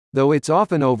Though it's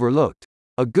often overlooked,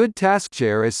 a good task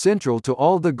chair is central to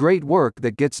all the great work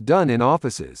that gets done in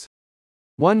offices.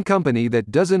 One company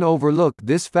that doesn't overlook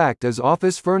this fact is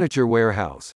Office Furniture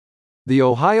Warehouse. The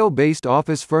Ohio-based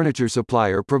office furniture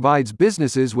supplier provides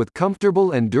businesses with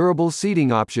comfortable and durable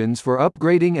seating options for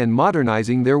upgrading and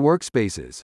modernizing their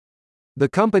workspaces. The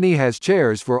company has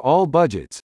chairs for all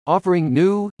budgets, offering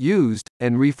new, used,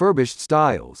 and refurbished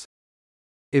styles.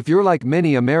 If you're like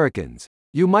many Americans,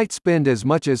 you might spend as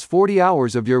much as 40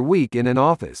 hours of your week in an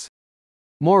office.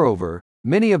 Moreover,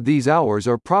 many of these hours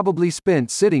are probably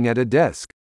spent sitting at a desk.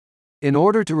 In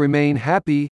order to remain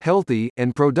happy, healthy,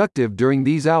 and productive during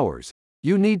these hours,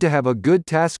 you need to have a good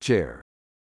task chair.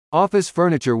 Office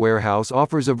Furniture Warehouse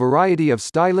offers a variety of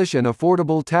stylish and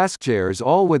affordable task chairs,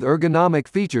 all with ergonomic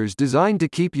features designed to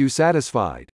keep you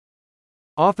satisfied.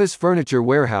 Office Furniture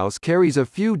Warehouse carries a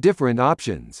few different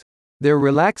options. Their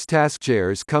relaxed task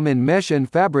chairs come in mesh and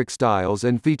fabric styles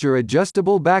and feature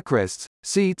adjustable backrests,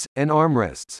 seats, and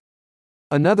armrests.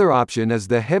 Another option is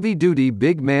the heavy-duty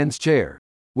Big Man's Chair,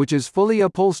 which is fully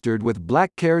upholstered with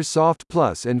Black Cares Soft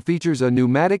Plus and features a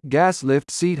pneumatic gas lift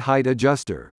seat height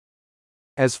adjuster.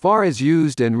 As far as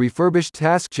used and refurbished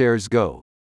task chairs go,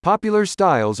 popular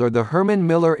styles are the Herman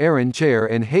Miller Aran Chair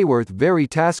and Hayworth Very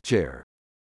Task Chair.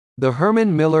 The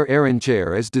Herman Miller Aran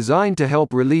Chair is designed to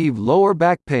help relieve lower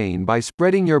back pain by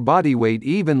spreading your body weight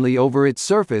evenly over its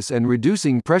surface and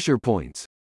reducing pressure points.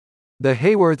 The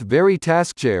Hayworth Very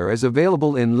Task Chair is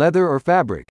available in leather or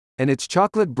fabric, and its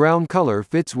chocolate brown color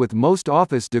fits with most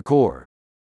office decor.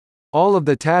 All of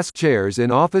the task chairs in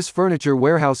Office Furniture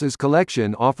Warehouse's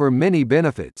collection offer many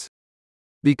benefits.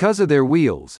 Because of their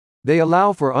wheels, they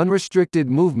allow for unrestricted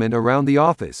movement around the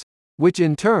office, which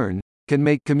in turn can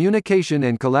make communication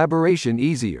and collaboration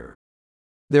easier.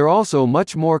 They're also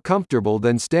much more comfortable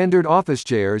than standard office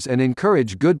chairs and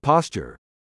encourage good posture.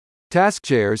 Task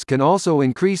chairs can also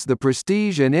increase the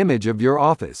prestige and image of your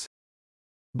office.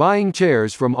 Buying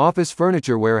chairs from Office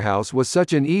Furniture Warehouse was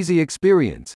such an easy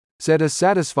experience, said a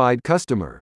satisfied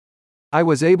customer. I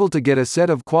was able to get a set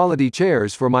of quality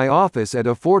chairs for my office at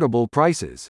affordable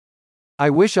prices. I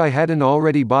wish I hadn't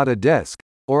already bought a desk,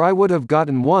 or I would have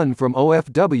gotten one from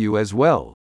OFW as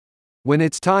well. When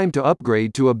it's time to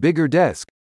upgrade to a bigger desk,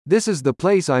 this is the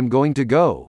place I'm going to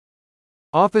go.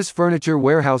 Office Furniture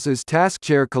Warehouse's task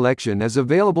chair collection is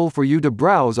available for you to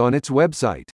browse on its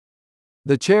website.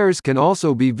 The chairs can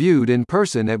also be viewed in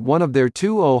person at one of their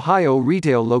 2 Ohio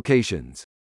retail locations.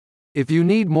 If you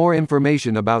need more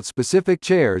information about specific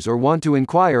chairs or want to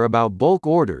inquire about bulk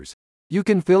orders, you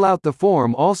can fill out the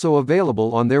form also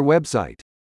available on their website.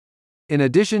 In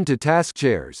addition to task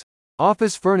chairs,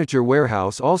 Office Furniture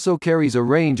Warehouse also carries a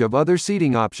range of other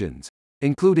seating options,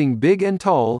 including big and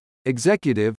tall,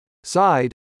 executive,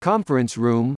 side, conference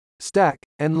room, stack,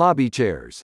 and lobby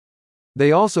chairs.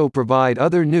 They also provide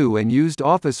other new and used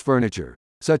office furniture,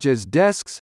 such as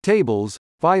desks, tables,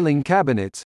 filing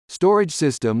cabinets, storage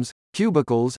systems,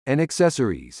 cubicles, and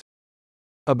accessories.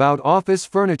 About Office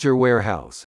Furniture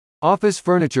Warehouse. Office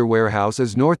Furniture Warehouse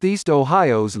is Northeast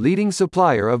Ohio's leading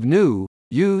supplier of new,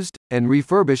 used, and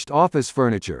refurbished office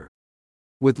furniture.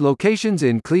 With locations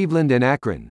in Cleveland and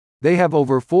Akron, they have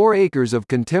over 4 acres of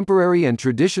contemporary and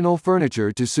traditional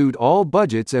furniture to suit all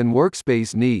budgets and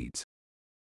workspace needs.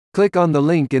 Click on the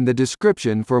link in the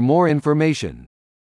description for more information.